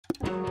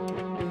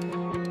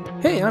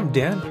Hey, I'm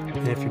Dan,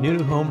 and if you're new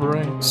to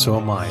homebrewing, so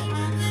am I.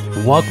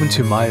 Welcome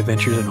to my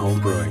adventures in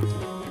homebrewing.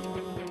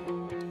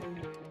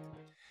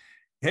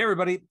 Hey,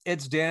 everybody,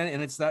 it's Dan,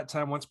 and it's that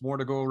time once more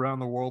to go around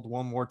the world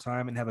one more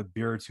time and have a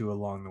beer or two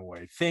along the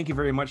way. Thank you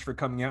very much for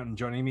coming out and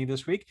joining me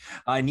this week.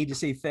 I need to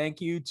say thank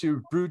you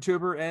to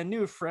BrewTuber and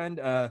new friend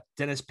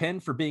Dennis Penn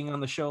for being on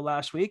the show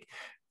last week.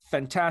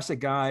 Fantastic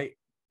guy.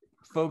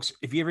 Folks,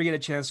 if you ever get a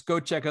chance, go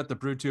check out the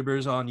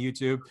BrewTubers on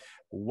YouTube.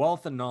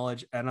 Wealth of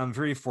knowledge, and I'm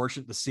very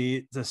fortunate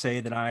to say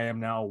that I am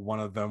now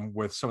one of them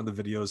with some of the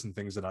videos and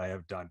things that I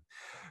have done.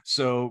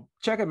 So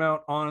check them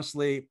out.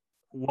 Honestly,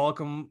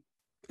 welcome.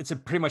 It's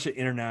pretty much an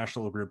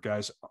international group,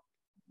 guys.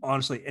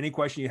 Honestly, any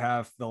question you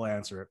have, they'll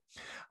answer it.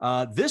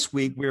 This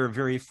week, we're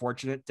very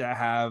fortunate to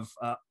have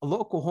a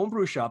local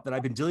homebrew shop that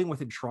I've been dealing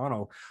with in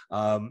Toronto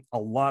a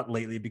lot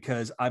lately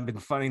because I've been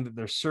finding that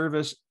their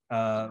service,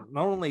 not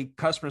only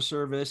customer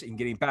service and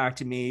getting back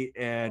to me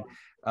and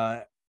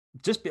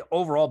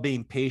overall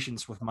being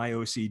patient with my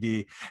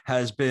OCD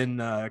has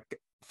been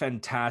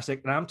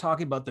fantastic. And I'm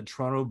talking about the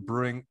Toronto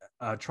Brewing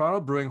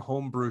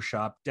Homebrew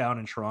shop down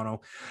in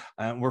Toronto.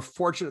 And we're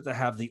fortunate to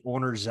have the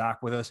owner,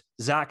 Zach, with us.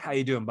 Zach, how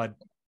you doing, bud?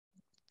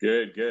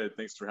 Good.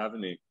 Thanks for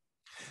having me.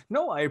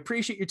 No, I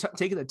appreciate you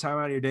taking the time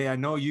out of your day. I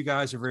know you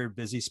guys are very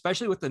busy,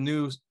 especially with the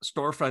new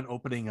storefront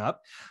opening up.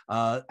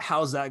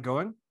 How's that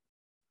going?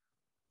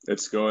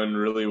 It's going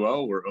really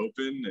well. We're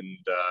open and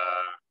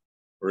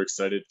we're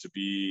excited to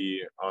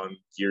be on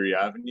Geary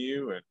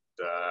Avenue and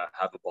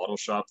have a bottle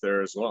shop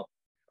there as well.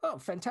 Oh,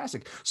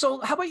 fantastic.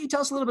 So how about you tell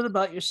us a little bit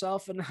about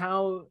yourself and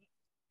how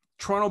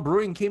Toronto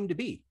Brewing came to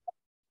be?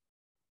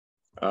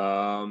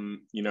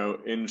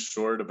 In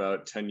short,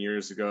 about 10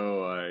 years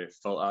ago, I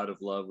fell out of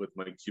love with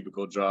my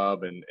cubicle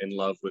job and in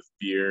love with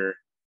beer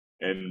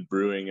and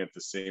brewing at the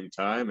same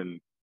time.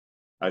 And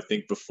I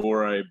think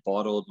before I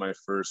bottled my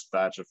first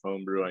batch of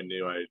homebrew, I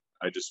knew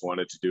I just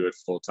wanted to do it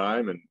full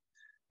time. And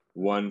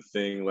one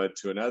thing led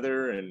to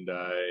another, and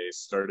I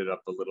started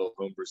up a little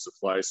homebrew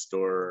supply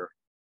store,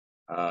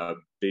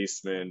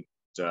 basement,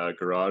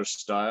 garage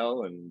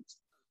style. And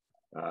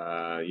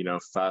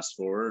fast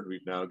forward,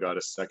 we've now got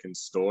a second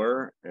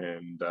store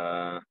and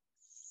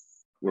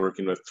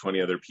working with 20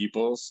 other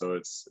people. So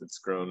it's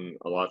grown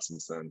a lot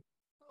since then.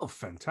 Oh,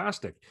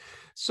 fantastic.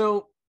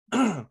 So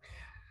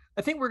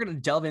I think we're going to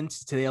delve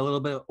into today a little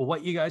bit of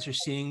what you guys are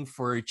seeing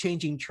for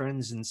changing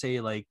trends and say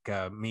like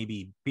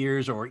maybe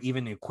beers or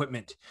even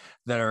equipment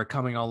that are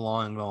coming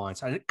along the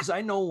lines. Because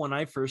I know when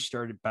I first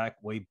started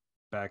way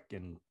back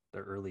in the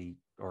early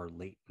or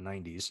late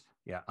 90s.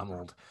 Yeah, I'm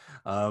old.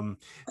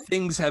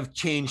 Things have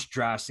changed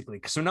drastically.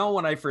 So now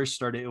when I first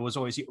started, it was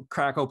always you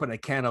crack open a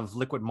can of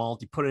liquid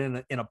malt, you put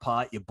it in a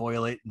pot, you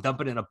boil it,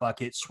 dump it in a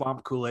bucket,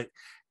 swamp cool it,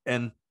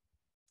 and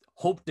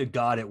hope to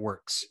God it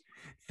works.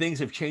 Things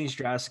have changed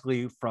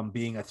drastically from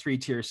being a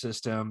three-tier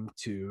system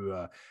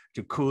to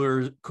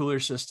cooler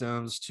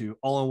systems to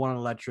all-in-one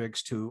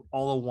electrics to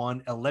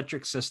all-in-one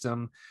electric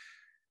system.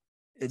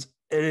 It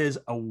is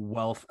a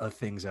wealth of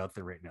things out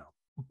there right now.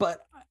 But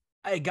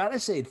I gotta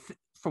say,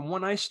 from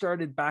when I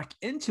started back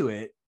into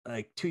it,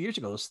 like 2 years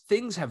ago,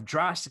 things have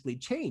drastically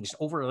changed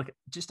over like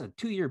just a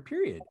 2 year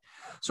period.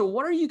 So,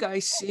 what are you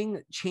guys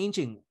seeing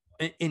changing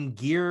in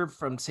gear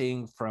from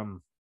saying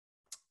from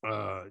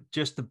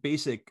just the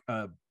basic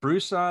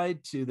brew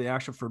side to the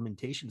actual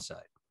fermentation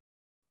side?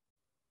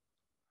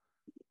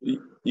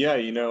 Yeah,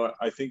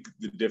 I think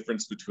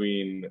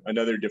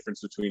another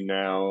difference between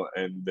now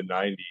and the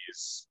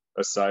 90s,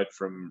 aside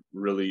from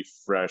really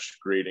fresh,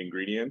 great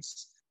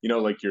ingredients,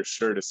 like your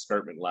shirt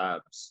escarpment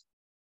labs.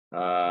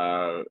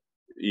 Uh,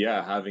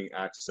 yeah, having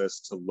access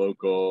to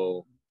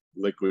local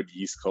liquid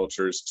yeast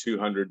cultures,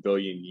 200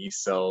 billion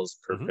yeast cells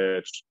per Mm-hmm.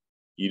 pitch.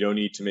 You don't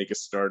need to make a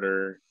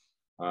starter.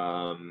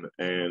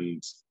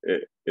 And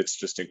it's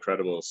just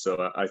incredible.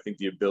 So I think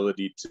the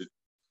ability to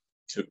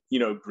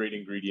great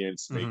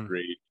ingredients make Mm-hmm.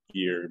 great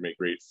gear, make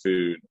great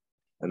food,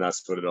 and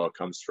that's what it all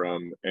comes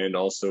from. And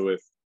also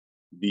with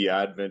the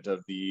advent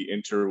of the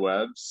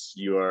interwebs,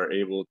 you are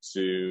able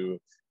to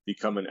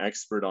become an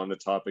expert on the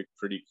topic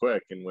pretty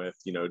quick. And with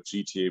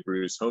GTA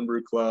Brews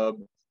Homebrew Club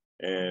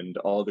and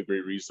all the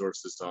great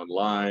resources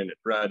online at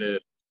Reddit,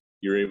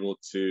 you're able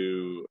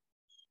to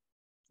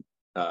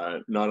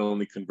not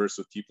only converse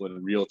with people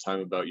in real time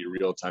about your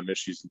real time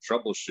issues and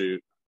troubleshoot,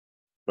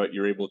 but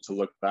you're able to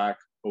look back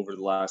over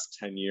the last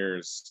 10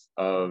 years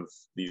of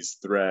these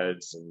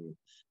threads and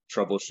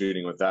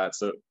troubleshooting with that.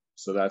 So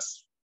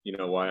that's,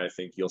 why I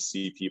think you'll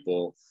see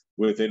people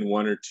within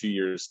 1 or 2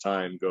 years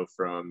time go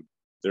from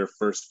their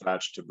first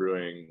batch to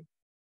brewing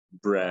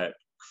Brett,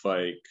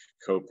 Kvike,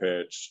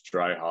 co-pitch,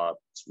 dry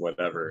hops,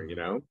 whatever,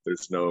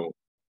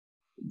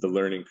 the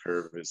learning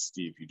curve is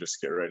steep. You just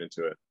get right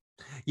into it.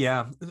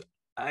 Yeah,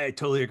 I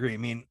totally agree. I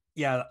mean,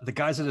 yeah, the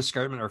guys at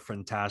Escarpment are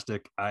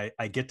fantastic. I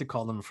get to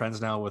call them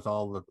friends now with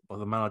all the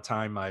amount of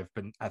time I've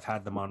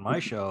had them on my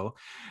show,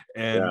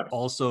 and Yeah.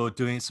 also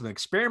doing some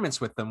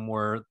experiments with them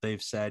where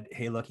they've said,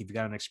 "Hey, look, if you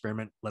got an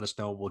experiment, let us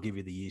know. We'll give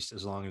you the yeast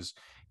as long as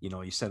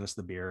you send us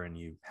the beer and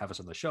you have us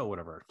on the show,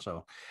 whatever."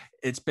 So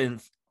it's been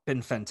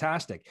been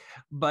fantastic.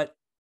 But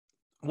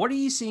what are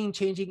you seeing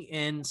changing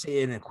in,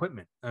 say, in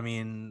equipment? I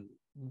mean,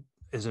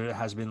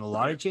 has been a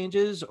lot of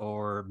changes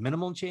or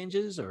minimal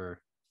changes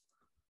or?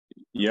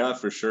 Yeah,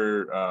 for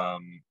sure.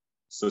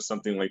 So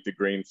something like the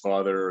Grain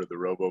Father or the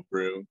Robo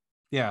Brew,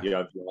 Yeah. you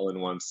have the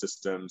all-in-one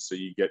system, so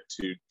you get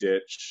to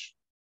ditch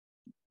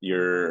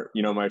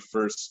my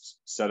first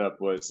setup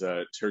was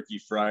a turkey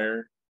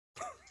fryer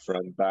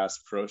from Bass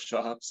Pro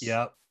Shops.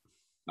 Yep.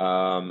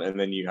 And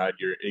then you had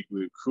your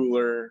Igloo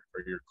cooler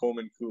or your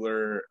Coleman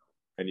cooler,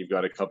 and you've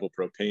got a couple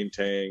propane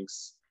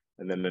tanks,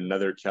 and then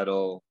another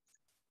kettle.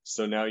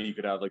 So now you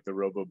could have like the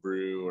Robo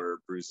Brew or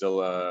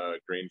Brewzilla,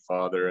 Grain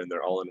Father, and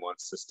they're all in one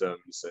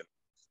systems, and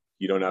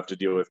you don't have to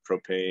deal with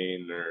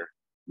propane or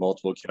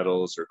multiple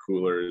kettles or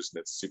coolers,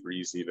 and it's super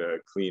easy to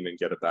clean and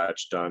get a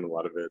batch done. A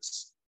lot of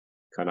it's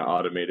kind of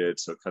automated,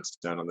 so it cuts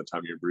down on the time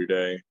of your brew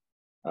day.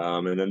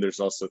 And then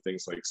there's also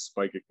things like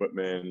spike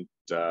equipment,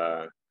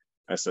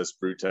 SS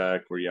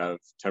BrewTech, where you have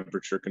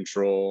temperature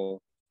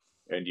control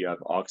and you have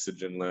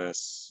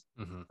oxygenless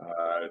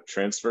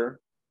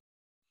transfer.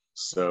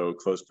 So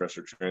closed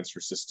pressure transfer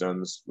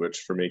systems,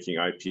 which for making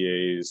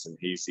IPAs and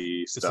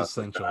hazy stuff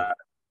like that,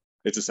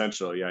 it's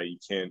essential. Yeah,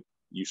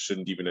 you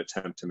shouldn't even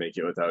attempt to make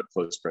it without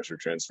closed pressure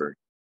transfer,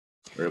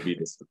 or it'll be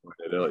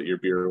disappointed. Your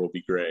beer will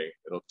be gray.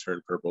 It'll turn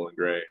purple and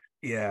gray.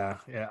 Yeah,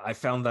 I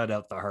found that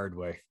out the hard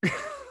way.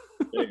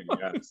 Same,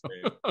 yeah,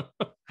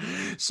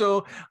 same.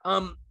 So,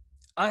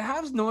 I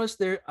have noticed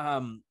there.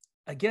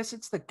 I guess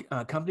it's the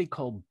company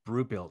called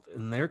Brewbuilt,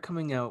 and they're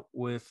coming out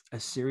with a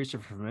series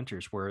of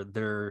fermenters where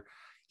their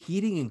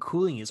heating and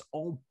cooling is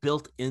all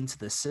built into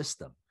the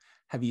system.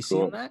 Have you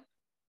seen that?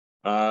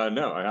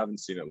 No, I haven't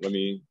seen it. Let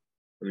me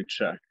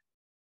check.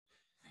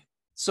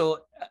 So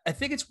I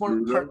think it's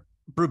one part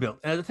Brewbuilt,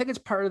 and I think it's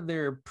part of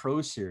their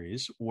Pro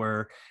series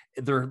where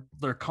they're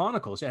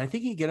conicals, and I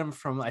think you get them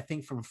from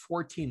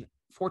 14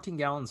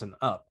 gallons and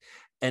up,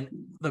 and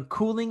the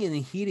cooling and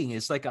the heating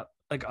is like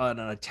an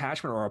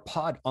attachment or a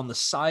pod on the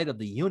side of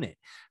the unit,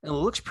 and it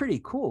looks pretty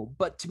cool.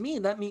 But to me,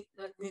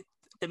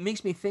 it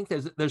makes me think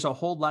there's a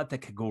whole lot that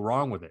could go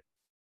wrong with it.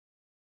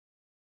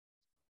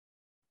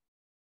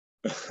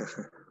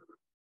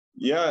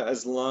 Yeah,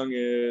 as long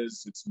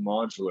as it's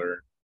modular.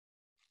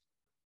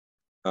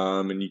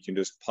 And you can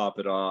just pop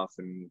it off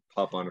and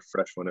pop on a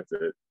fresh one if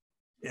it.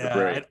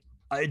 Yeah,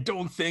 I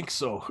don't think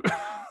so.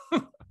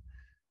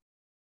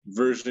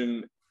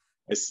 Version,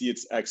 I see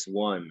it's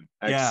X1.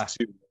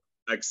 X2,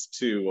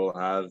 X2 will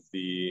have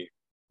the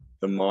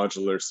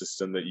modular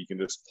system that you can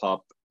just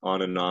pop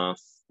on and off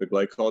the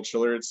glycol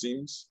chiller, it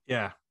seems.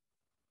 Yeah.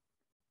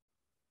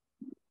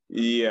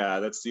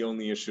 Yeah, that's the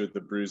only issue with the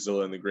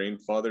Brewzilla and the Grain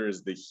Father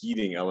is the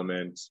heating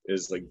element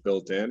is like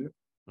built in.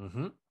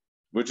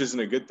 Which isn't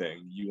a good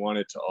thing. You want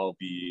it to all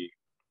be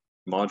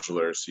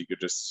modular, so you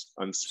could just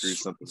unscrew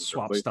something,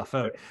 swap stuff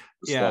out.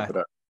 Yeah, swap it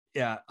out.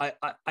 Yeah.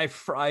 I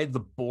fried the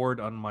board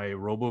on my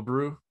Robo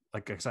Brew,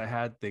 because I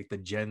had the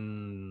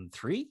Gen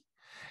 3,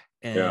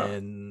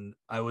 and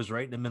I was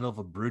right in the middle of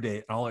a brew day,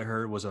 and all I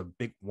heard was a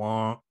big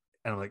wonk,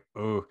 and I'm like,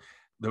 oh,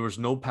 there was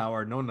no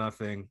power, no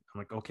nothing. I'm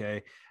like,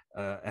 okay.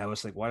 I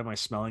was like, why am I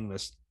smelling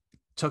this?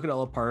 Took it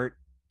all apart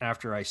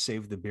after I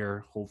saved the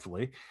beer,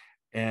 hopefully.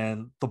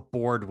 And the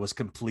board was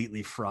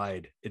completely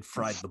fried. It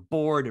fried the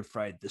board, it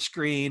fried the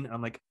screen.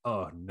 I'm like,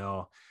 oh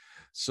no.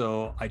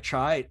 So I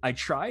tried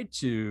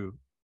to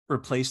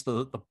replace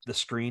the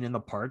screen and the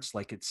parts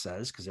like it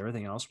says, because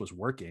everything else was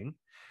working,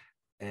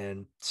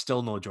 and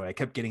still no joy. I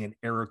kept getting an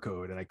error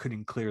code and I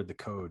couldn't clear the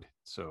code.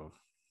 So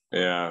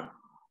yeah,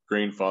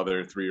 Grain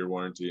Father 3-year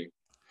warranty.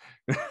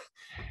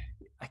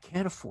 I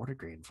can't afford a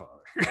Grain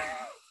Father.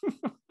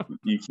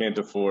 You can't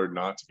afford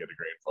not to get a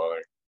Grain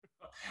Father.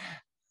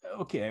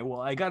 Okay,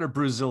 well, I got a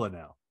Brewzilla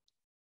now.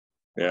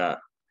 Yeah.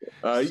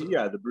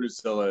 Yeah, the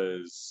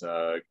Brewzilla is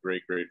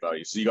great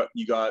value. So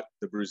you got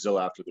the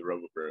Brewzilla after the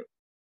Robo Brew.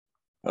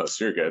 Oh,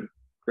 so you're good.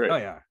 Great. Oh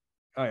yeah.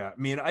 I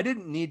mean, I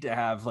didn't need to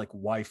have like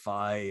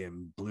Wi-Fi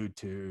and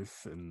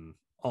Bluetooth and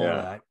all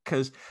that,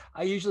 because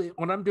I usually,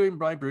 when I'm doing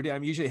my brew day,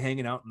 I'm usually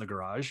hanging out in the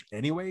garage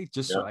anyway,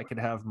 just so I can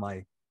have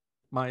my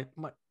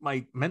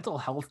mental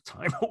health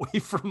time away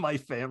from my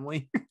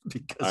family,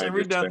 because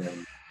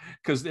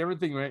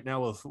everything right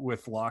now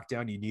with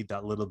lockdown, you need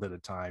that little bit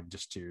of time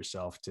just to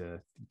yourself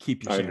to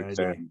keep your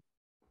sanity.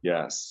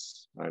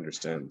 Yes, I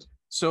understand.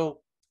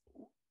 So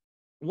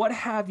what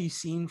have you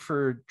seen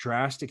for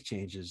drastic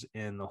changes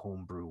in the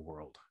homebrew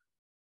world?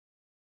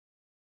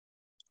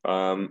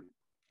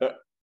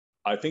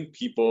 I think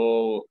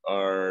people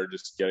are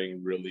just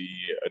getting really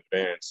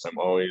advanced. I'm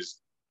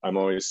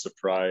always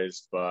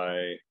surprised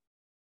by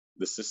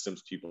the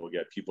systems people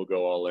get. People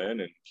go all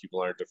in, and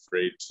people aren't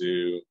afraid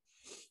to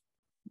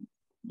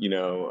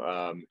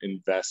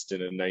invest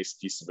in a nice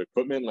piece of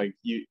equipment. Like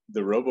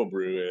the Robo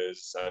Brew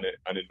is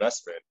an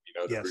investment,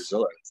 the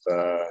Brewzilla,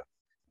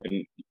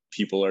 and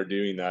people are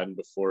doing that. And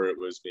before it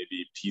was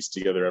maybe piece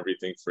together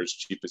everything for as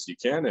cheap as you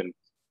can. And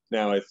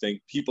now I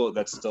think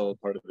that's still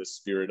part of the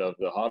spirit of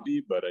the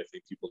hobby, but I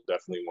think people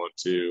definitely want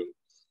to,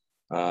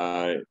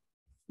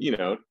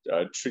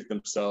 treat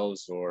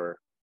themselves, or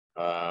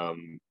buy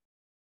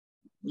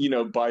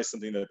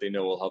something that they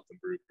know will help them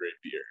brew great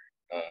beer.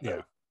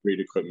 Yeah. Great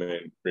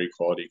equipment, great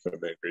quality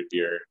equipment, great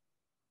beer,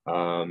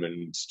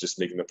 and just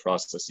making the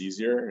process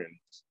easier.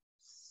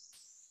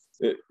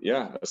 And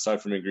aside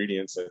from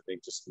ingredients, I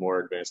think just more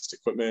advanced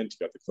equipment.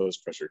 You've got the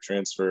closed pressure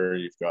transfer.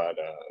 You've got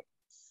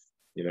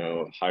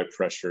high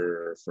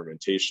pressure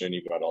fermentation.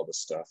 You've got all this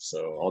stuff.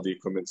 So all the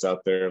equipment's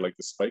out there. Like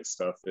the spike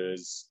stuff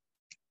is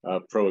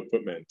pro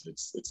equipment.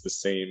 It's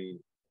the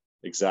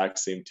exact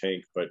same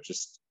tank, but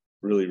just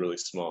really, really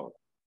small.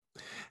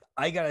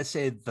 I gotta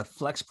say, the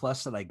Flex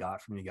Plus that I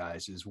got from you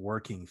guys is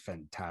working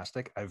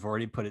fantastic. I've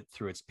already put it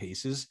through its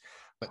paces,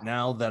 but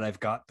now that I've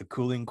got the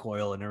cooling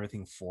coil and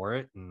everything for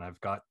it, and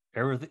I've got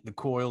everything, the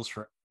coils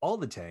for all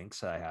the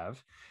tanks I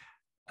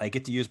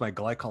get to use my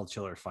glycol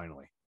chiller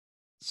finally.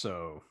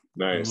 So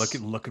nice.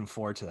 I'm looking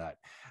forward to that,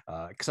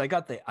 because I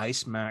got the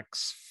Ice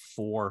Max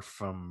 4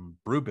 from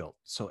Brewbuilt,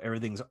 so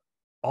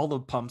all the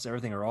pumps,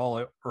 everything are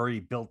all already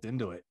built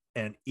into it,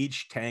 and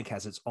each tank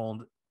has its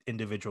own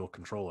individual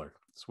controller,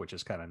 which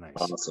is kind of nice.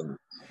 Awesome.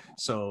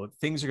 So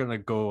things are going to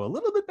go a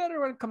little bit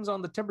better when it comes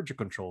on the temperature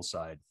control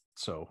side.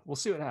 So we'll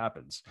see what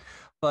happens.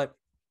 But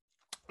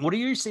what are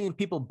you seeing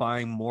people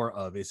buying more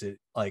of? Is it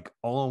like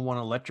all-in-one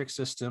electric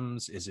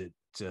systems? Is it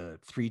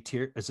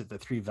three-tier? Is it the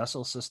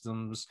 3-vessel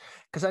systems?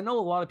 Because I know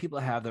a lot of people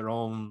have their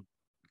own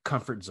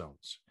comfort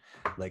zones.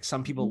 Like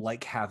some people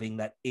like having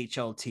that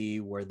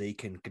HLT where they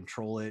can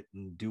control it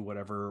and do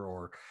whatever,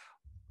 or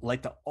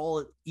like the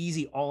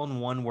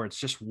all-in-one where it's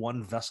just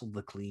one vessel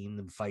to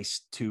clean,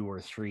 vice 2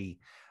 or 3.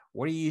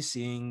 What are you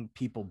seeing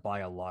people buy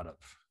a lot of?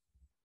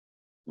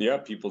 Yeah,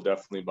 people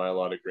definitely buy a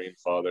lot of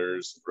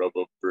Grainfathers,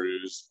 Robo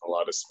Brews, a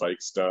lot of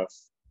Spike stuff.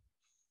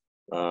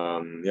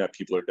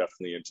 People are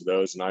definitely into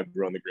those, and I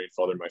brew on the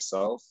Grainfather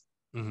myself.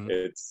 Mm-hmm.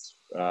 It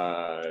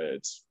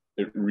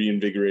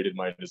reinvigorated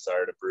my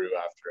desire to brew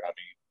after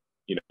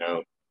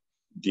having,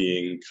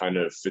 being kind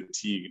of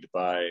fatigued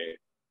by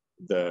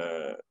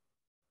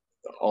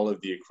all of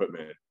the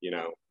equipment,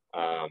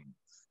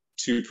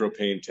 2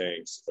 propane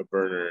tanks, a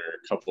burner,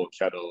 a couple of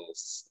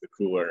kettles, the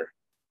cooler.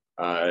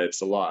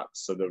 It's a lot.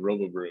 So the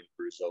RoboBrew and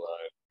Brewzilla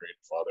and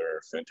Grainfather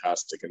are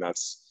fantastic. And I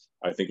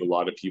think a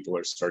lot of people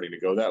are starting to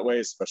go that way,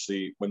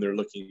 especially when they're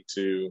looking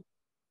to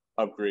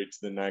upgrade to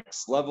the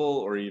next level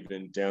or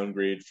even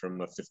downgrade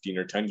from a 15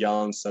 or 10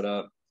 gallon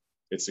setup.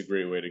 It's a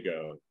great way to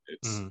go.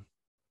 It's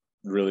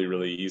really,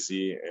 really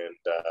easy and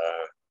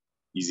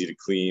easy to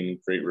clean,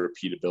 great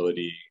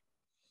repeatability.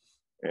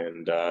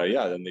 And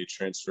then they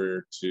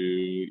transfer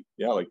to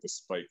like the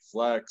Spike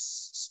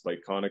Flex,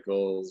 Spike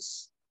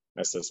Conicals,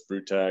 SS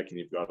Brewtech, and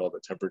you've got all the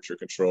temperature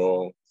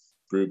control,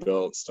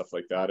 Brewbuilt, stuff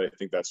like that. I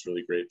think that's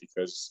really great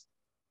because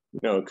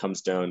it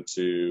comes down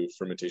to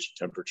fermentation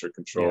temperature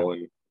control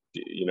and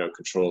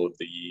control of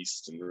the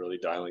yeast and really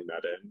dialing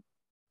that in,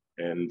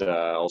 and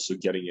also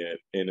getting it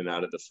in and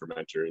out of the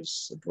fermenter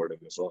is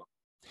important as well.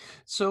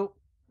 So,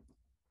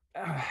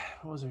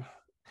 what was it?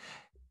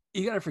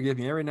 You got to forgive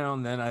me. Every now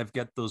and then I've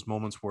got those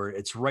moments where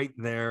it's right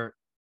there.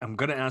 I'm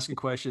going to ask a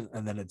question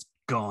and then it's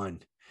gone.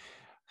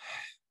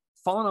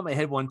 Falling on my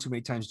head one too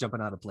many times,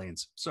 jumping out of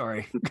planes.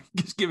 Sorry.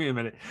 Just give me a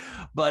minute.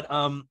 But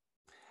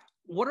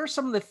what are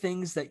some of the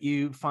things that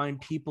you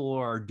find people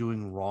are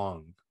doing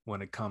wrong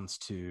when it comes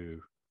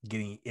to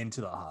getting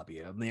into the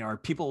hobby? I mean, are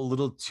people a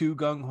little too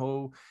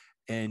gung-ho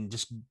and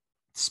just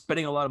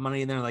spending a lot of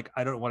money and they're like,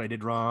 I don't know what I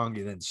did wrong,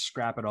 and then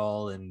scrap it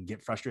all and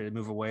get frustrated and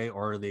move away?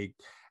 Or are they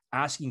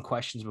asking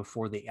questions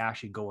before they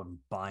actually go and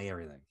buy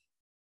everything?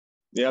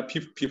 Yeah,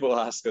 people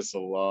ask us a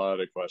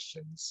lot of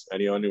questions.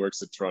 Anyone who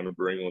works at Toronto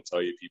Brewing will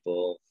tell you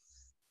people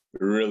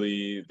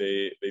really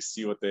they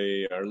see what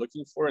they are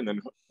looking for, and then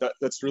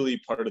that's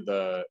really part of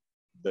the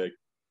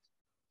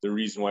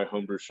reason why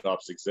homebrew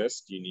shops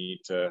exist. You need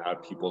to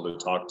have people to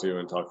talk to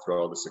and talk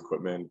through all this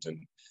equipment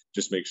and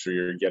just make sure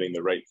you're getting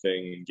the right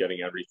thing and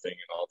getting everything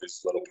and all these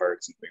little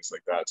parts and things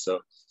like that.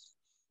 So,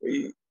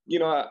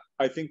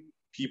 I think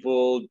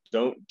people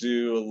don't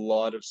do a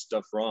lot of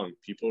stuff wrong.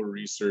 People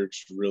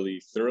research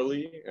really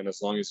thoroughly, and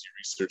as long as you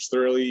research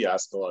thoroughly, you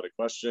ask a lot of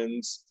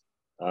questions.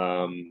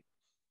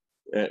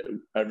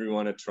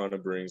 Everyone at Toronto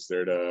Brewing is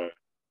there to,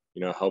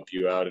 help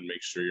you out and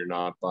make sure you're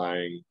not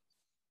buying.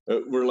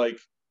 We're like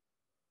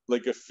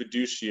a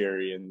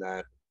fiduciary in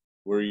that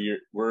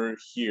we're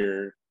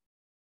here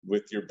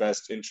with your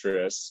best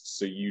interests,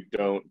 so you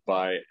don't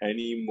buy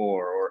any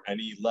more or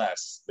any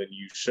less than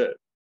you should.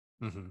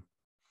 Mm-hmm.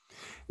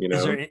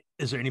 Is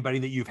there anybody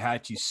that you've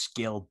had to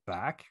scale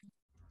back?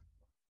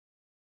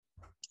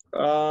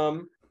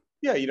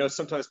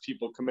 Sometimes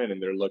people come in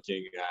and they're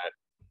looking at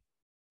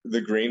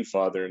the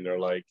Grainfather and they're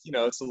like,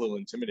 it's a little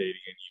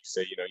intimidating, and you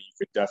say, you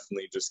could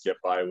definitely just get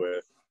by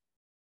with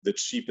the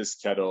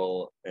cheapest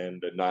kettle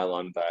and a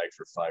nylon bag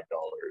for $5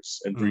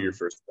 and brew your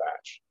first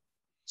batch.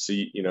 So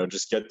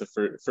just get the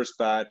first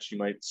batch. You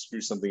might screw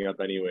something up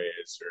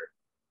anyways, or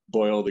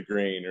boil the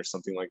grain or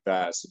something like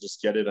that. So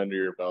just get it under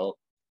your belt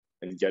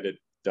and get it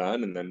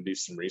done, and then do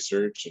some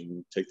research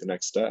and take the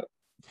next step.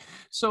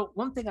 So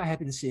one thing I have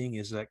been seeing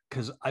is that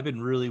because I've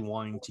been really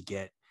wanting to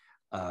get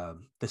the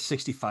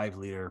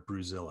 65-liter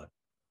Brewzilla,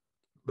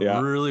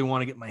 Yeah, really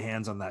want to get my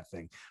hands on that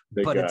thing,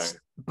 big but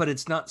guy.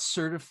 it's not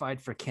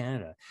certified for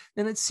Canada.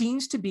 And it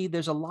seems to be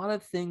there's a lot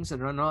of things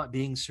that are not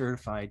being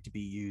certified to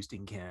be used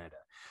in Canada.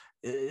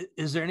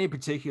 Is there any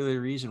particular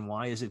reason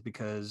why? Is it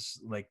because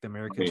like the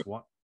Americans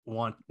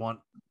want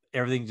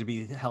everything to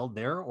be held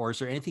there, or is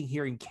there anything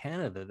here in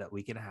Canada that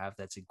we can have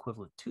that's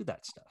equivalent to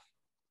that stuff?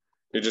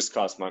 It just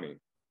costs money.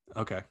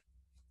 Okay, Uh,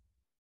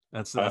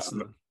 that's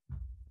the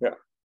yeah,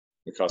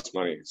 it costs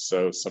money.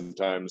 So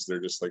sometimes they're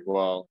just like,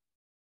 well,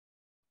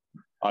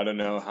 I don't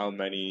know how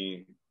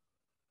many,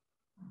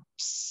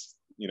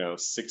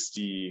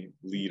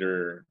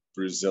 60-liter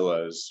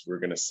Bruzillas we're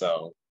going to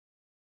sell.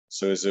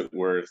 So is it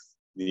worth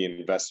the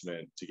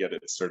investment to get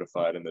it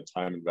certified and the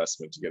time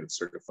investment to get it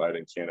certified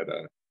in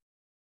Canada?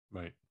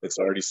 right. It's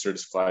already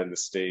certified in the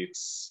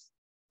States.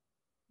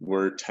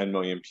 We're 10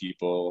 million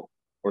people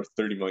or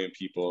 30 million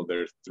people.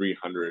 There's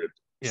 300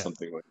 Yeah,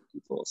 something million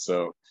people.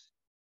 So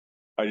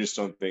I just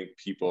don't think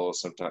people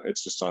sometimes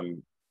it's just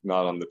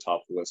not on the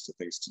top of the list of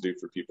things to do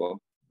for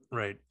people.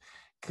 right.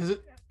 Because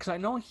I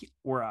know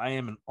where I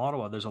am in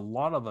Ottawa, there's a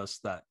lot of us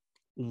that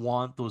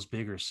want those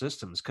bigger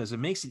systems because it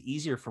makes it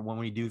easier for when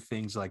we do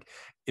things like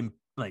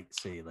like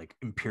say like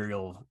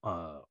imperial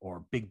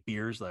or big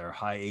beers that are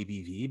high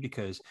ABV.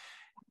 Because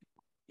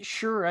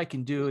sure, I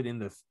can do it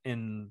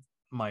in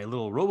my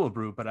little robo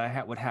brew,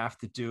 but would have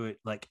to do it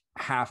like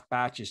half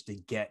batches to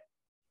get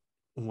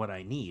what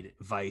I need.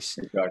 Vice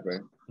Exactly.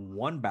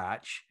 one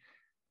batch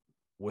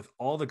with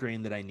all the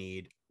grain that I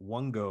need,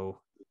 one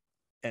go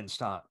and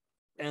stop.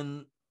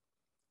 And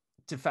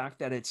the fact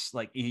that it's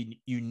like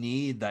you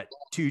need that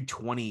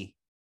 220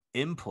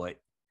 input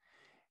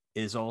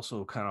is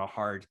also kind of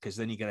hard because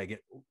then you got to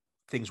get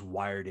things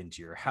wired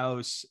into your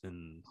house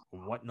and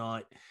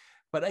whatnot.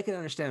 But I can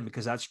understand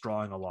because that's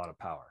drawing a lot of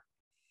power.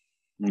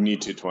 You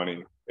need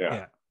 220. Yeah.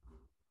 Yeah.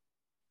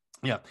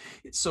 Yeah.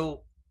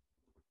 So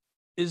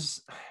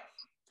is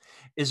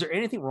is there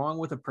anything wrong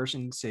with a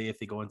person, say, if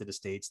they go into the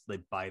States, they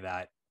buy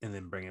that and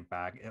then bring it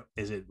back?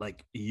 Is it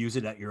like use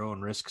it at your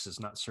own risk because it's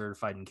not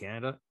certified in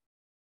Canada?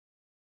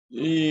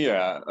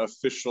 Yeah,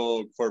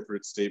 official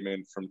corporate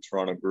statement from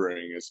Toronto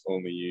Brewing is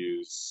only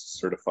use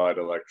certified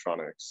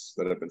electronics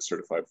that have been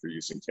certified for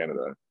use in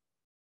Canada.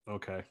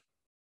 Okay.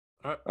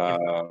 Um,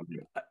 I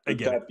with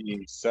get it. that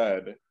being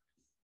said,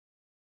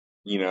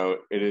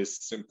 it is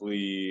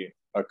simply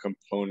a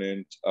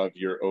component of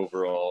your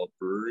overall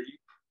brewery.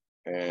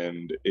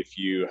 And if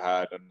you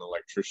had an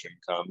electrician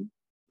come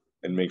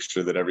and make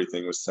sure that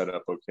everything was set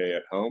up okay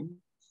at home,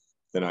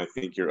 then I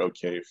think you're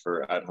okay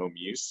for at home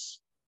use,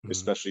 Mhm.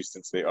 especially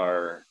since they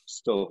are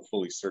still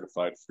fully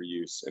certified for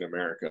use in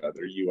America.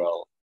 They're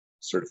UL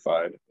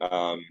certified.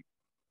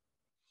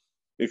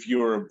 If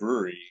you're a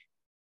brewery,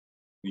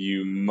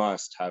 you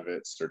must have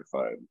it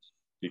certified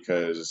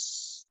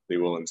because they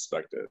will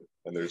inspect it.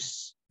 And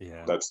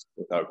Yeah. that's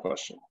without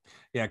question.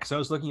 Yeah. Because I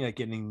was looking at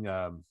getting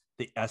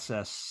the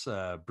SS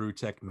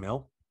Brewtech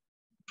Mill,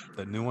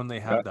 the new one they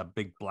Yeah, have, that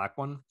big black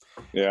one.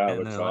 yeah, it And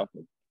looks they're like,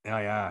 awesome. yeah,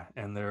 yeah.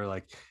 And they're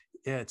like,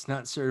 yeah, it's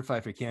not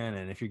certified for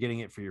Canada. And if you're getting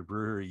it for your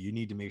brewery, you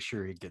need to make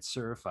sure it gets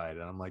certified.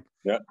 And I'm like,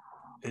 Yeah,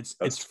 it's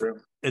that's true.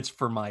 it's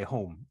for my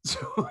home.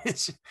 So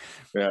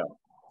Yeah.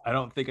 I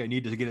don't think I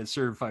need to get it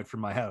certified for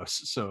my house.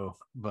 So,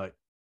 but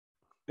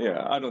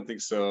Yeah, I don't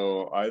think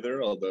so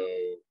either,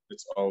 although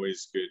it's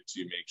always good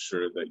to make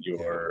sure that yeah.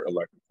 your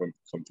electrical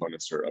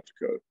components are up to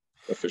code.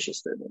 Official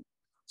statement.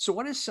 So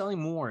what is selling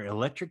more,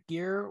 electric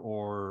gear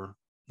or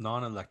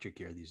non-electric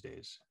gear these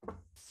days?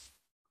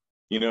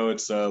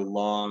 It's a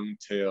long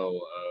tail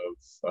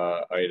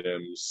of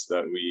items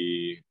that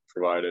we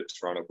provide at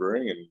Toronto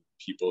Brewing, and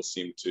people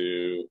seem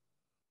to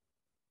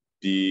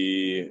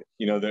be,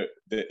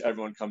 that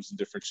everyone comes in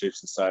different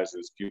shapes and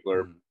sizes. People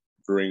are Mm.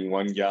 brewing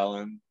 1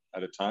 gallon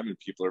at a time, and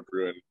people are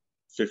brewing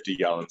 50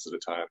 gallons at a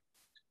time.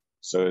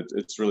 So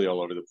it's really all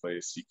over the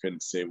place. You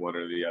couldn't say one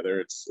or the other.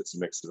 It's a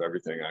mix of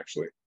everything,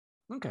 actually.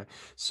 Okay.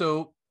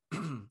 So,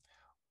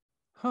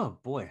 oh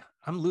boy,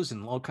 I'm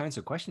losing all kinds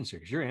of questions here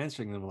because you're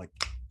answering them like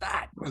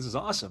that. This is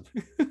awesome.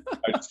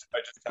 I just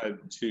had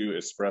 2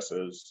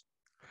 espressos.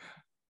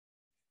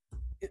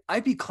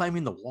 I'd be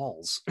climbing the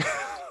walls.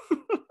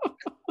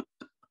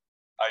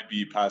 I'd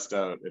be passed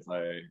out if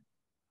I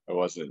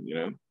wasn't.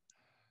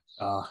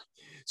 Uh,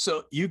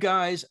 so you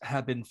guys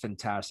have been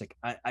fantastic.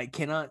 I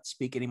cannot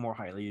speak any more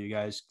highly of you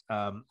guys.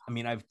 I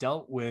mean, I've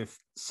dealt with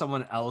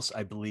someone else,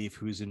 I believe,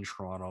 who's in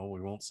Toronto.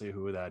 We won't say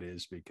who that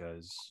is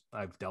because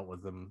I've dealt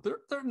with them.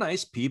 They're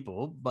nice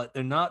people, but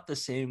they're not the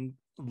same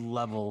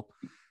level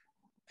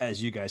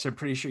as you guys. I'm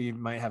pretty sure you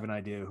might have an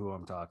idea who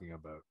I'm talking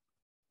about.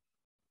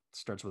 It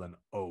starts with an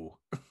O.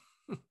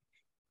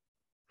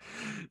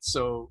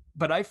 So,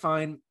 but I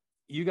find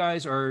you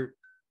guys are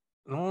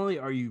not only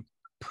are you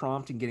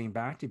prompt in getting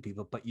back to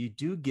people, but you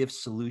do give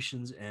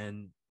solutions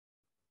and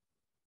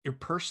you're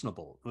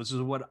personable. This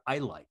is what I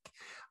like.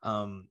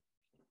 Um,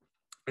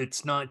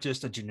 it's not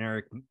just a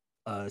generic.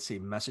 say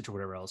message or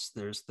whatever else.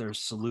 There's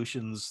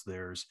solutions.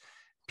 There's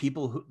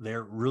people who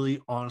they're really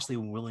honestly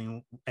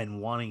willing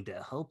and wanting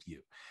to help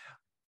you.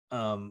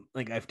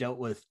 Like I've dealt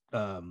with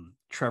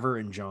Trevor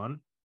and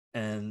John,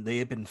 and they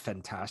have been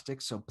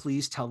fantastic. So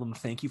please tell them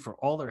thank you for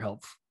all their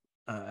help.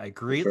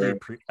 Sure.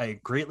 I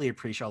greatly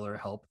appreciate all their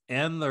help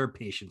and their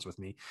patience with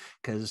me,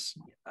 because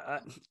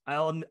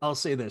I'll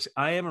say this: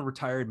 I am a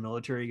retired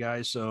military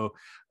guy, so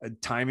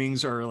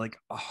timings are like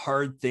a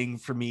hard thing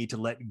for me to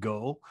let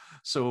go.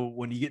 So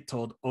when you get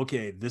told,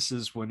 okay, this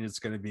is when it's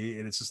going to be,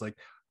 and it's just like,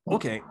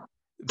 okay,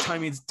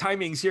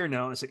 timing's here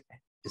now. And it's like,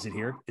 is it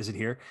here? Is it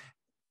here?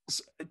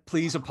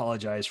 Please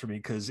apologize for me,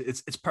 because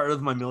it's part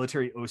of my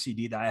military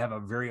OCD that I have a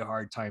very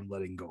hard time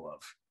letting go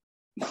of.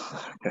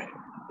 Okay.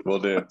 Will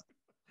do.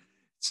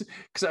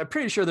 Because I'm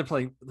pretty sure they're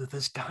playing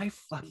this guy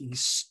fucking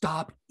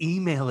stop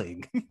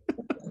emailing.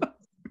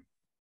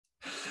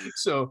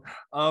 So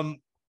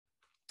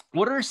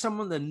what are some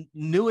of the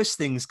newest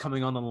things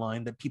coming on the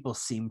line that people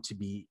seem to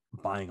be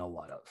buying a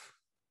lot of?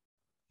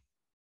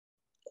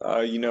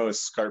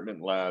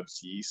 Escarpment Labs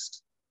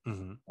yeast.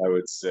 Mm-hmm. I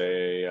would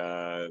say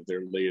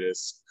their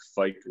latest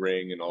Fike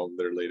ring and all of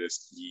their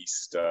latest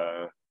yeast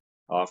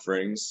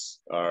offerings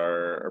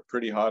are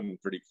pretty hot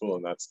and pretty cool,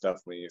 and that's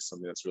definitely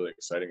something that's really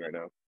exciting right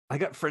now. I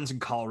got friends in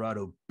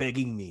Colorado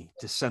begging me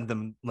to send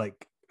them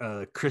like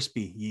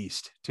crispy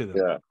yeast to them.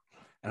 Yeah.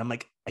 And I'm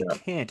like, I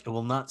can't. It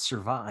will not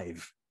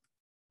survive.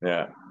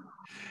 Yeah.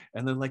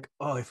 And then like,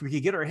 oh, if we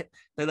could get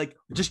they're like,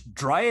 just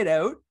dry it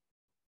out,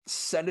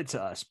 send it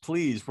to us,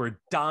 please. We're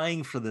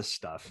dying for this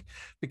stuff,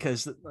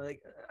 because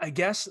like I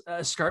guess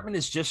escarpment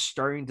is just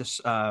starting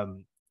to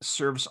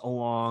serves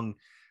along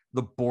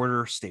the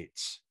border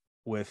states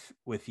with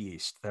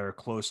yeast that are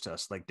close to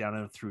us, like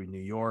down through New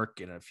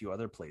York and a few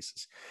other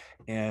places.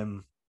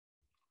 And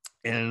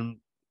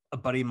a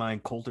buddy of mine,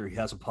 Coulter, he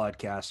has a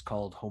podcast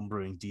called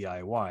Homebrewing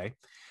DIY,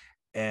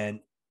 and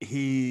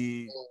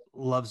he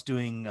loves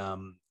doing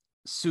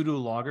pseudo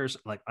lagers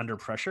like under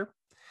pressure,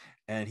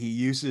 and he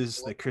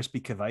uses the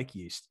crispy Kvike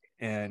yeast,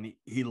 and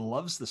he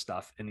loves the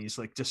stuff, and he's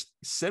like, just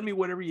send me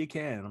whatever you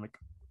can. And I'm like,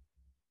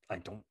 I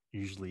don't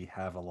usually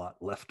have a lot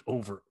left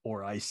over,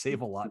 or I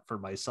save a lot for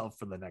myself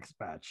for the next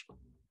batch.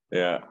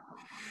 Yeah.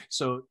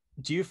 So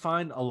do you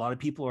find a lot of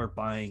people are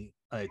buying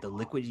the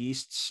liquid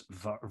yeasts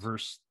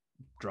versus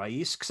dry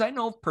yeast? Because I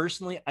know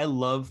personally I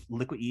love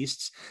liquid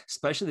yeasts,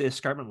 especially the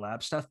Escarpment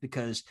Lab stuff,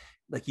 because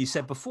like you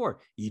said before,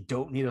 you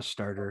don't need a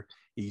starter.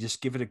 You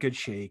just give it a good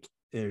shake.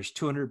 There's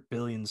 200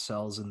 billion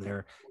cells in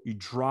there. You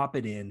drop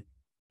it in,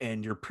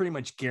 and you're pretty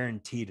much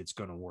guaranteed it's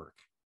going to work.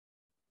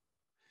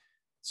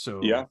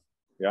 So yeah,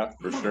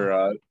 for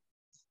sure.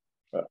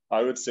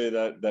 I would say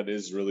that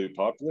is really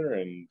popular,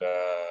 and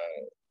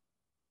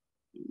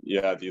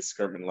the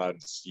Escarpment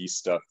Labs yeast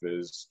stuff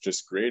is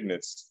just great, and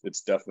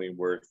it's definitely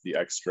worth the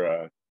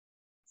extra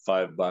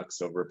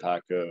 $5 over a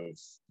pack of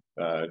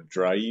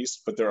dry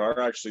yeast. But there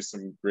are actually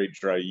some great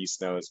dry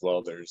yeast now as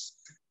well. There's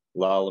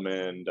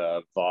Lallemand,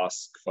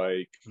 Vosk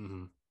Fike.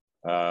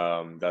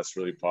 Mm-hmm. That's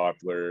really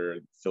popular.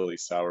 Philly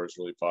Sour is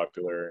really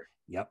popular.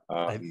 Yep.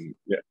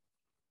 Yeah.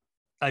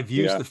 I've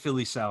used the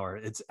Philly Sour.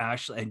 It's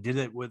actually, I did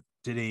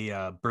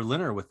a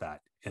Berliner with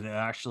that, and it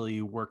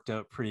actually worked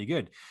out pretty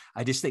good.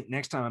 I just think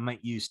next time I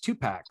might use 2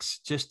 packs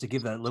just to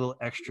give that little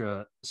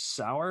extra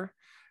sour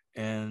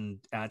and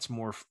adds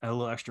a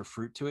little extra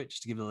fruit to it,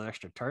 just to give it a little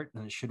extra tart,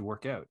 and it should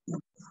work out.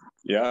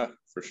 Yeah,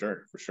 for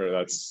sure.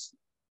 That's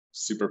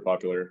super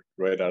popular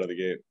right out of the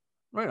gate.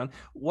 Right on.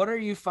 What are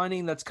you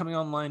finding that's coming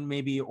online,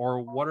 maybe, or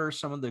what are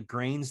some of the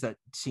grains that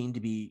seem to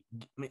be,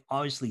 I mean,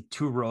 obviously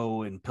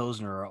Two-Row and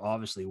Pilsner are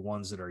obviously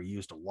ones that are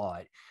used a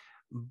lot,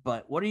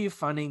 but what are you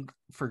finding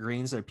for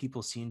grains that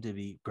people seem to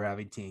be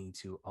gravitating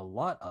to a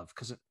lot of?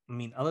 Because I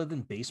mean, other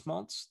than base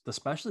malts, the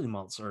specialty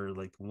malts are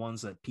like the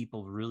ones that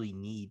people really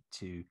need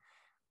to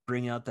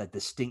bring out that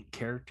distinct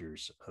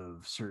characters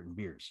of certain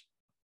beers.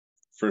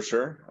 For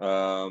sure.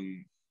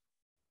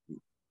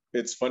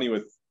 It's funny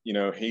with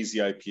hazy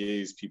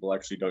IPAs, people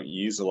actually don't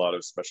use a lot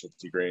of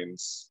specialty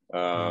grains.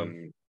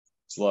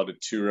 It's a lot of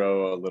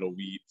Two-Row, a little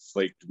wheat,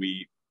 flaked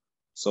wheat.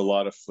 So a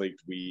lot of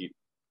flaked wheat,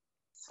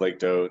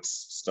 flaked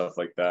oats, stuff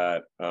like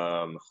that.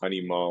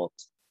 Honey malt.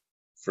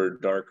 For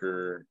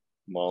darker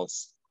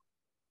malts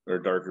or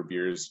darker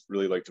beers,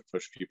 really like to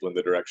push people in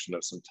the direction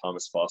of some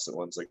Thomas Fawcett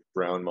ones like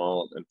brown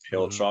malt and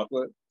pale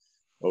chocolate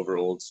over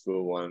old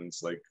school ones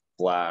like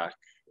black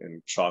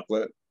and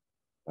chocolate.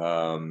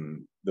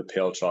 The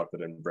pale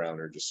chocolate and brown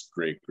are just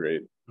great.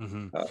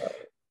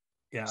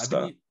 Yeah,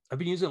 stuff. I've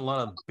been using a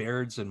lot of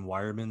Bairds and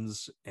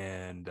Wireman's,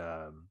 and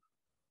I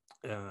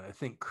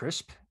think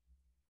Crisp.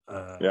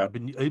 I've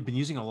been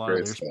using a lot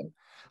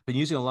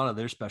of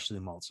their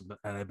specialty malts,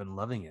 and I've been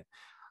loving it.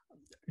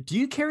 Do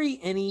you carry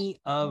any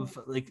of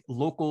like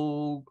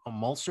local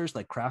maltsters,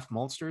 like craft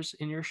maltsters,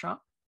 in your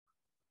shop?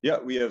 Yeah,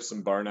 we have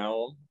some Barn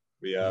Owl.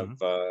 We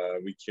have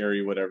we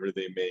carry whatever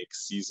they make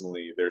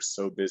seasonally. They're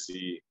so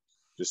busy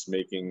just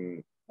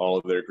making all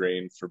of their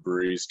grain for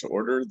breweries to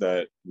order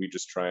that we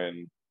just try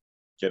and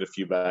get a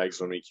few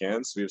bags when we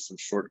can. So we have some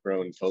short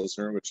grown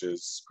Pilsner, which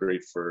is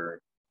great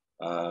for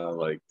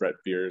like Brett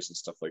beers and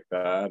stuff like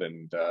that.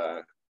 And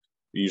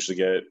we usually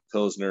get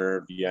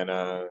Pilsner,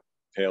 Vienna,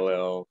 Pale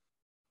Ale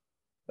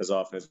as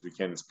often as we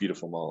can. It's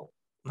beautiful malt.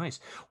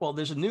 Nice. Well,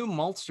 there's a new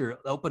maltster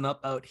open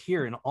up out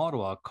here in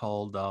Ottawa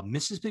called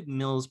Mississippi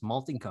Mills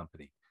Malting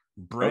Company.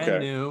 Brand Okay.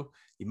 new.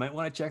 You might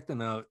want to check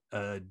them out.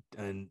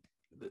 And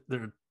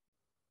they're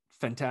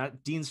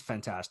fantastic. Dean's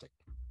fantastic.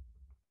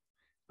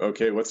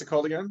 Okay. What's it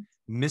called again?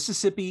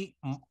 Mississippi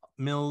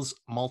Mills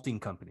Malting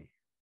Company.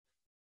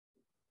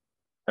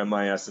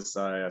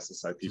 MISSI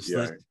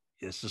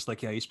It's just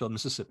like how you spell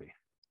Mississippi.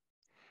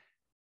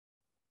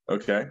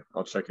 Okay.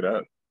 I'll check it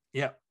out.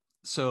 Yeah.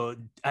 So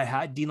I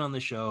had Dean on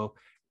the show,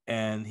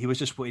 and he was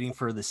just waiting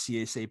for the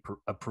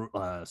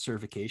CSA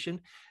certification.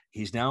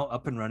 He's now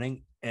up and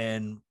running,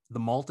 and the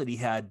malt that he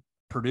had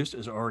produced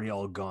is already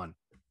all gone.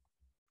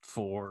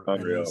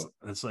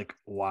 It's like,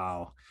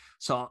 wow.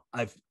 So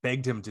I've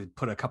begged him to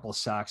put a couple of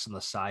sacks on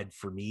the side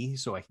for me,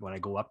 so when I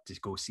go up to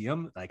go see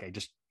him, like I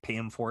just pay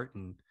him for it,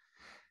 and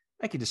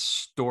I could just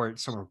store it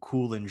somewhere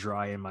cool and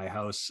dry in my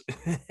house,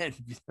 and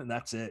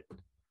that's it.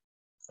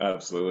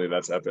 Absolutely,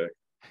 that's epic.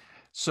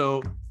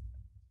 So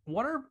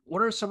what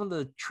are some of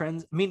the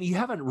trends? I mean, you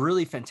have a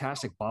really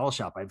fantastic bottle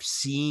shop. I've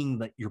seen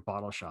that your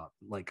bottle shop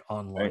like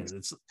online.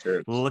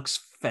 It looks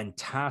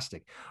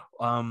fantastic.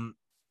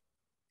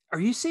 Are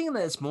you seeing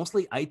that it's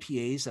mostly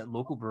IPAs that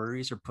local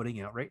breweries are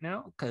putting out right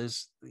now?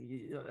 Because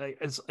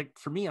it's like,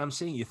 for me, I'm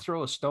saying you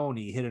throw a stone,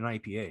 you hit an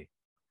IPA.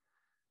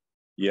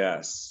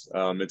 Yes.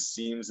 It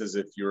seems as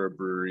if you're a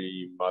brewery,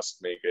 you must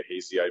make a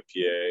hazy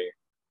IPA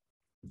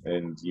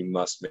and you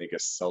must make a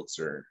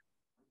seltzer.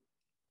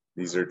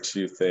 These are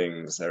two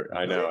things.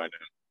 I know.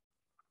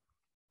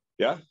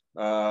 Yeah.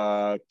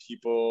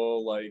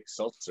 People like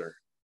seltzer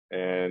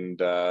and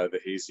the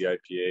hazy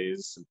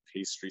IPAs and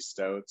pastry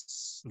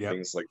stouts,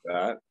 things like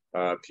that.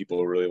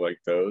 People really like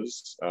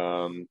those.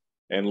 And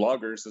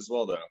lagers as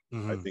well, though.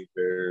 I think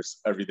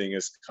everything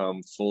has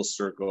come full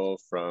circle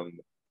from,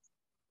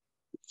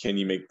 can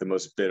you make the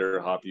most bitter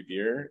hoppy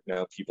beer?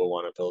 Now people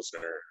want a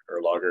Pilsner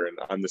or lager, and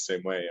I'm the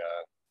same way.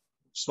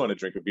 Just want to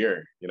drink a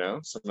beer,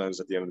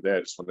 sometimes at the end of the day, I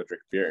just want to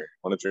drink a beer.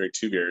 I want to drink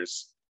 2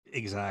 beers.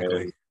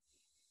 Exactly. And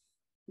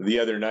the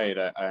other night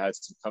I had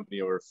some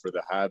company over for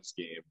the Habs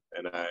game,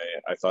 and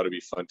I thought it'd be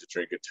fun to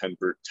drink a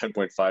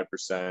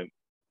 10.5%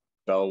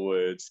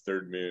 Bellwoods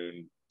Third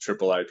Moon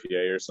triple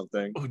IPA or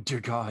something. Oh dear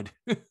God.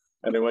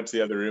 And I went to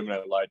the other room and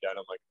I lied down.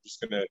 I'm like, I'm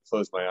just gonna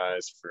close my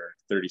eyes for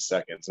 30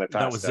 seconds. And I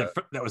passed out.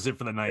 That was it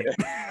for the night.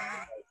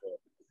 That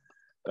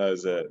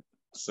was it.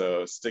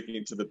 So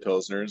sticking to the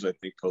Pilsners, I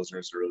think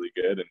Pilsners are really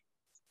good. And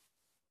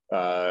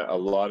a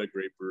lot of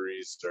great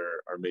breweries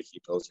are making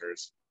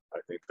Pilsners. I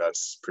think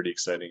that's pretty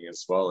exciting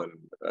as well.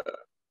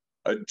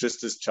 And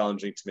just as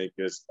challenging to make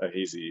as a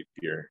hazy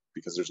beer,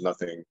 because there's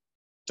nothing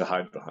to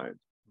hide behind.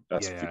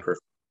 That's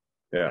perfect.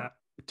 Yeah.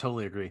 I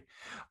totally agree.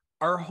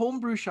 Are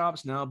homebrew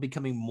shops now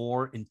becoming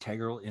more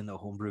integral in the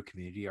homebrew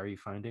community? Are you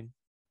finding?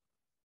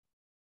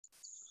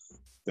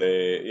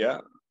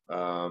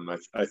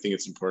 I think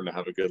it's important to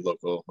have a good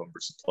local homebrew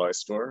supply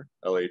store,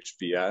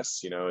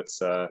 LHBS.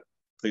 It's a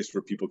place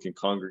where people can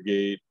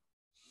congregate,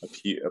 a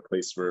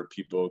place where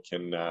people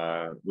can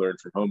learn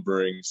from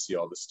homebrewing, see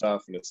all the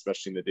stuff, and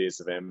especially in the days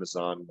of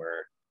Amazon,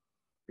 where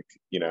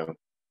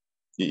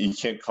you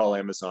can't call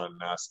Amazon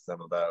and ask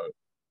them about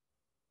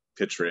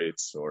pitch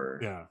rates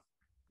or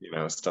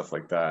stuff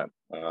like that.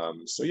 I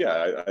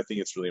think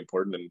it's really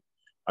important, and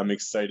I'm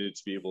excited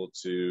to be able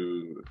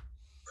to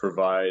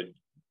provide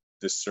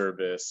the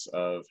service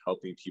of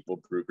helping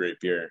people brew great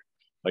beer.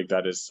 Like,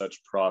 that is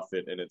such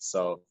profit in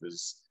itself,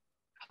 is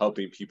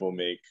helping people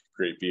make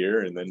great beer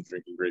and then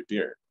drinking great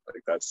beer.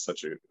 Like, that's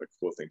such a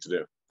cool thing to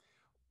do.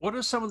 What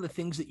are some of the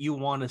things that you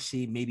want to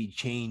see maybe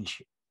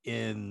change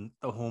in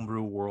the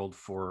homebrew world,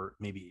 for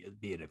maybe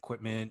be it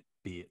equipment,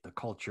 be it the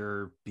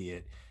culture, be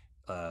it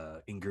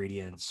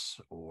ingredients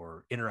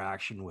or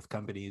interaction with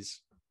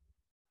companies?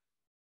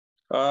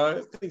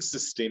 I think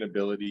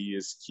sustainability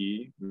is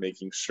key,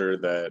 making sure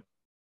that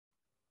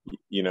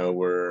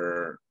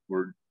we're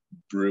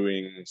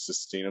brewing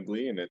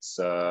sustainably, and it's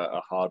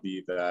a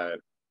hobby that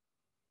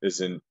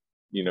isn't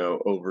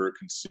over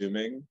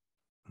consuming.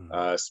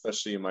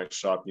 Especially in my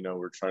shop,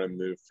 we're trying to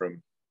move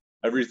from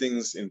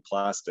everything's in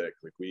plastic.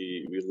 Like,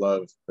 we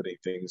love putting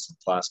things in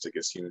plastic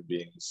as human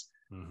beings.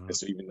 And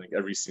so even like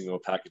every single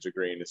package of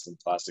grain is in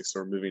plastic. So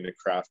we're moving to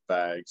craft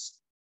bags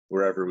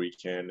wherever we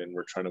can, and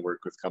we're trying to work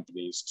with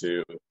companies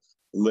to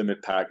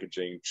limit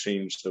packaging,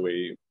 change the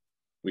way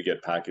we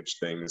get packaged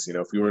things.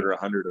 If we order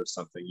 100 of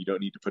something, you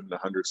don't need to put in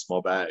 100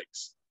 small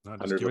bags. No,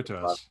 just give it to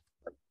us.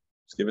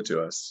 Just give it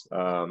to us.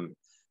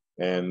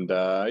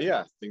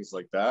 Things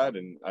like that.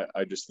 And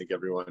I just think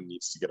everyone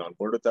needs to get on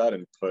board with that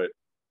and put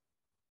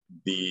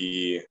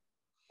the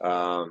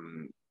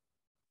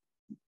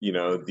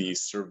the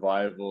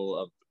survival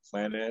of the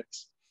planet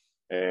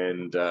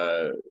and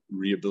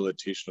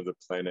rehabilitation of the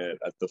planet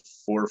at the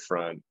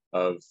forefront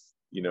of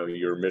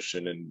your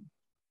mission and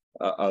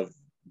of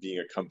being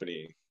a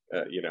company.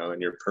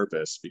 and your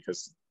purpose,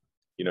 because,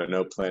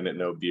 no planet,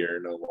 no beer,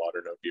 no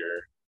water, no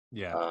beer,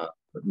 Yeah.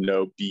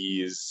 no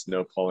bees,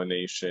 no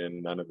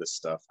pollination, none of this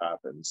stuff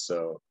happens.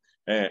 So,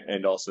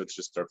 and also it's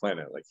just our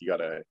planet. Like you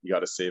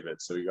gotta save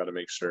it. So you gotta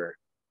make sure.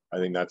 I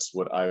think that's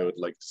what I would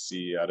like to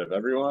see out of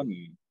everyone.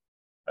 And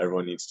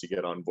everyone needs to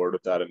get on board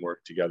with that and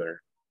work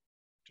together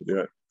to do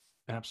it.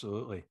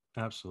 Absolutely.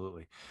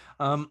 Absolutely.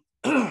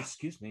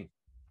 Excuse me.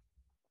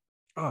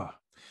 Oh,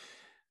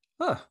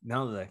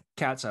 now the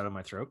cat's out of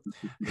my throat.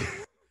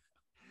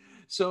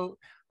 So,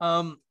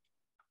 are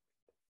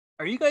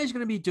you guys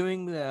going to be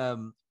doing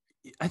the?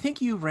 I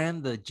think you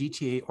ran the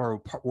GTA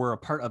or were a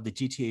part of the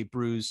GTA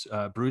Brews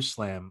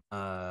Slam.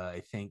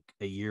 I think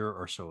a year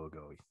or so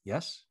ago.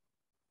 Yes.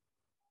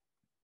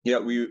 Yeah,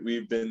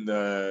 we've been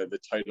the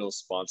title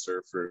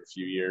sponsor for a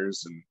few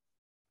years, and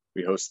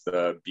we host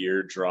the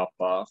beer drop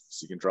off,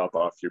 so you can drop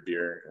off your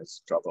beer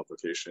as a drop off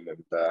location,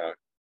 and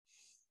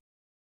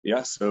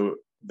yeah, so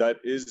that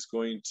is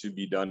going to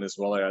be done as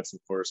well. I had some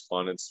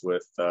correspondence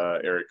with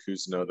Eric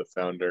Kuzno, the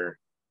founder,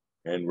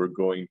 and we're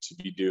going to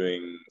be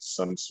doing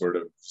some sort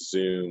of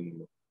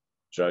Zoom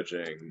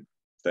judging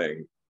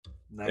thing.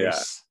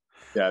 Nice.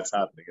 Yeah, it's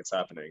happening. It's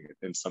happening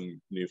in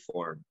some new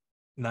form.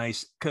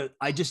 Nice. Cause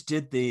I just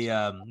did the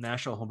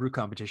national homebrew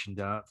competition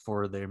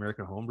for the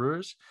American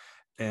homebrewers,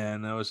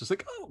 and I was just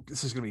like, oh,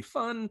 this is gonna be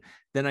fun.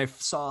 Then I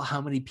saw how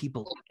many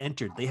people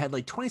entered. They had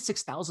like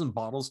 26,000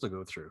 bottles to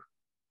go through.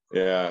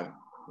 Yeah,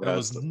 That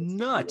was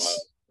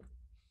nuts.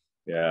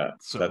 Yeah,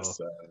 so that's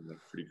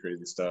pretty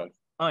crazy stuff.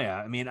 Oh yeah,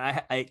 I mean,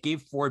 I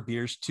gave 4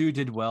 beers, 2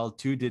 did well,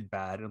 2 did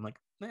bad. I'm like,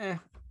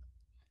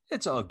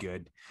 it's all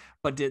good.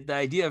 But the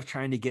idea of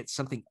trying to get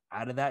something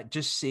out of that,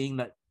 just seeing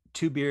that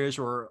 2 beers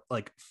were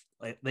like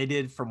they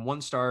did from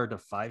 1 star to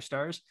 5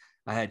 stars.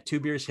 I had 2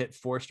 beers hit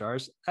 4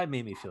 stars. That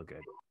made me feel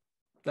good.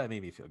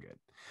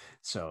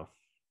 So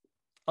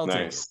I'll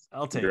take it.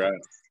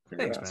 Congrats.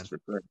 Thanks, man. For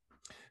sure.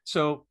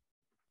 So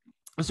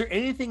is there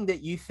anything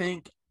that you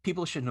think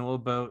people should know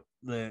about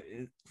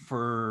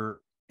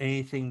for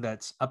anything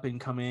that's up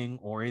and coming,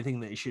 or anything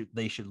that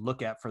they should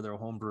look at for their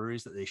home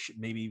breweries, that they should,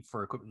 maybe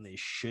for equipment they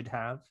should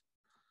have?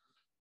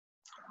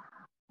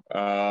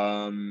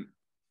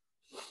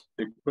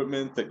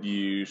 Equipment that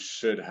you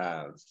should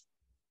have.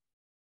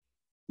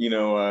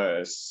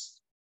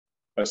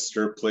 A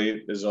stir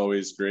plate is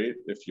always great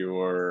if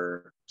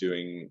you're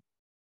doing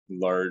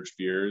large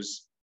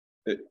beers.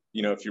 If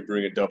you're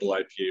brewing a double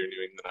IPA or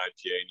New England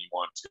IPA and you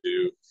want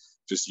to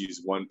just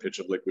use 1 pitch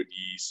of liquid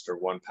yeast or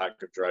 1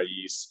 pack of dry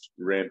yeast,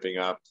 ramping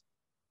up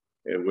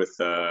with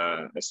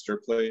a stir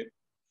plate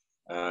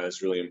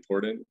is really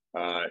important.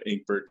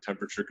 Inkbird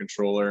temperature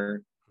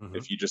controller. Mm-hmm.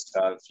 If you just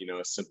have,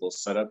 a simple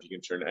setup, you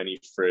can turn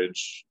any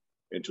fridge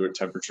into a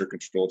temperature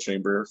control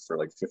chamber for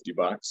like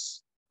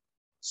 $50.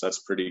 So that's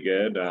pretty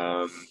good.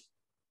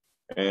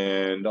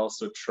 And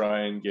also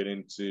try and get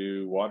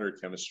into water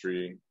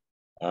chemistry.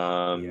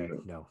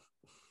 No.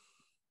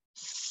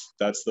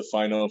 That's the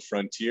final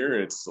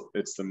frontier. It's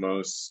the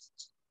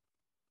most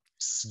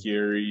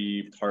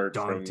scary part.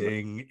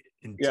 Daunting,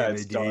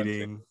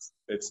 intimidating.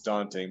 It's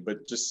daunting,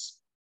 but just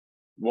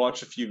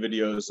watch a few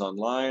videos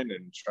online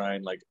and try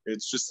and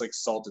it's just like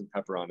salt and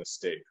pepper on a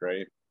steak,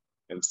 right?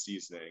 And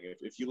seasoning.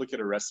 If you look at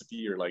a recipe,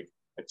 you're like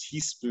a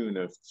teaspoon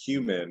of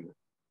cumin.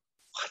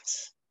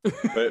 What?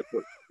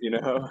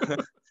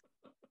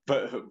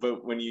 but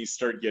but when you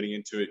start getting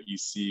into it, you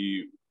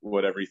see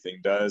what everything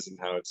does and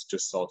how it's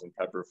just salt and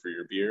pepper for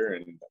your beer,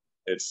 and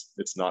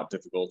it's not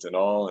difficult at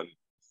all. And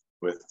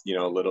with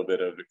a little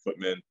bit of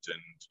equipment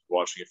and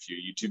watching a few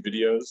YouTube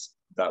videos,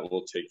 that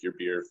will take your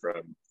beer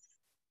from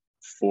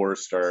 4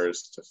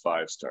 stars to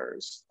 5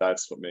 stars.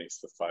 That's what makes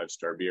the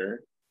 5-star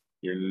beer.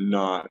 You're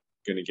not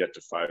going to get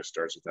to 5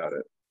 stars without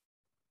it.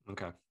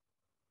 Okay.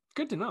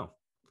 Good to know.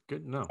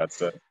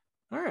 That's it.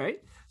 All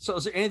right. So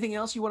is there anything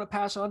else you want to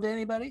pass on to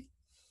anybody?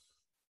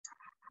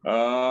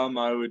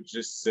 I would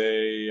just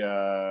say,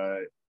 I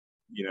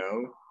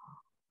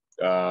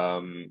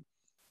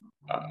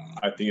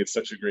think it's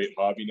such a great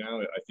hobby now.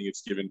 I think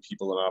it's given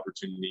people an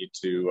opportunity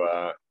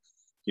to,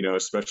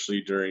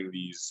 especially during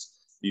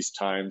these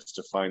times,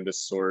 to find the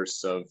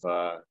source of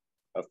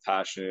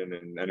passion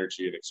and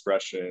energy and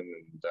expression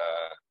and,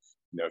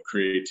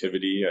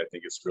 creativity. I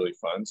think it's really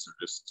fun. So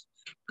just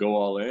go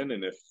all in.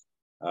 And if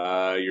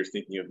you're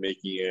thinking of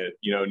making it,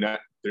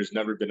 there's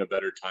never been a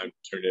better time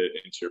to turn it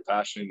into your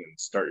passion and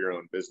start your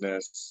own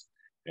business.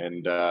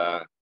 And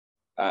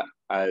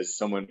as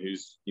someone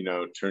who's,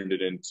 turned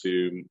it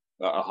into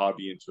a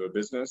hobby into a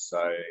business,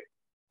 I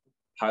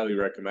highly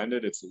recommend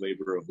it. It's a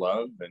labor of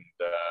love, and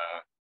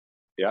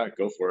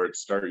go for it.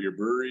 Start your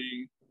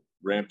brewery,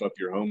 ramp up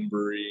your home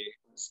brewery,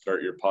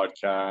 start your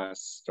podcast,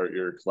 start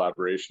your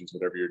collaborations,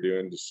 whatever you're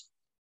doing, just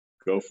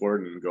go for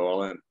it and go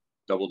all in,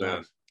 double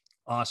down.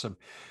 Awesome.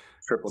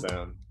 Triple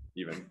down,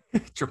 even.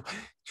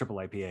 triple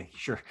IPA,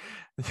 sure.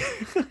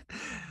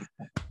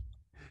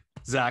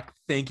 Zach,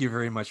 thank you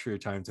very much for your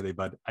time today,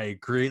 bud. I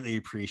greatly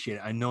appreciate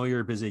it. I know you're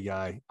a busy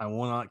guy. I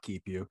will not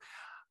keep you.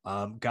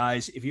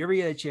 Guys, if you ever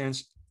get a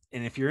chance,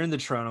 and if you're in the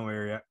Toronto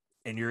area,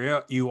 and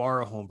you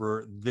are a home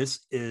brewer, this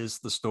is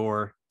the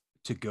store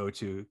to go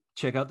to.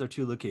 Check out their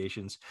 2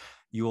 locations.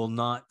 You will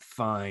not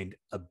find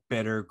a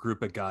better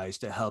group of guys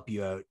to help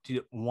you out.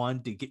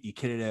 One, to get you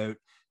kitted out.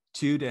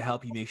 2, to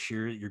help you make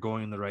sure you're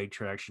going in the right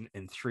direction.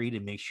 And 3, to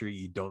make sure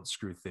you don't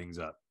screw things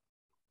up.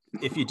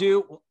 If you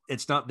do,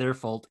 it's not their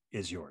fault,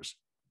 it's yours.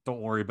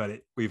 Don't worry about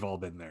it. We've all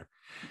been there.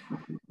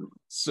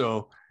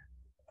 So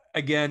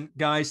again,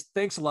 guys,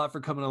 thanks a lot for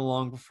coming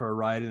along for a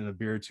ride and a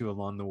beer or two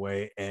along the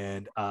way.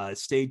 And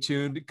stay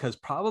tuned, because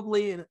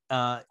probably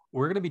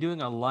we're going to be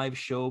doing a live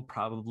show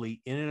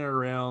probably in and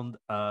around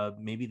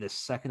maybe the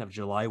 2nd of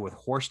July with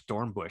Horst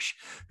Dornbusch,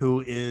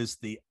 who is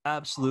the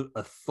absolute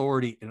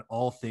authority in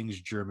all things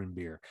German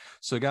beer.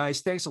 So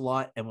guys, thanks a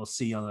lot, and we'll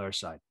see you on the other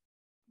side.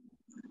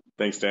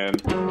 Thanks, Dan.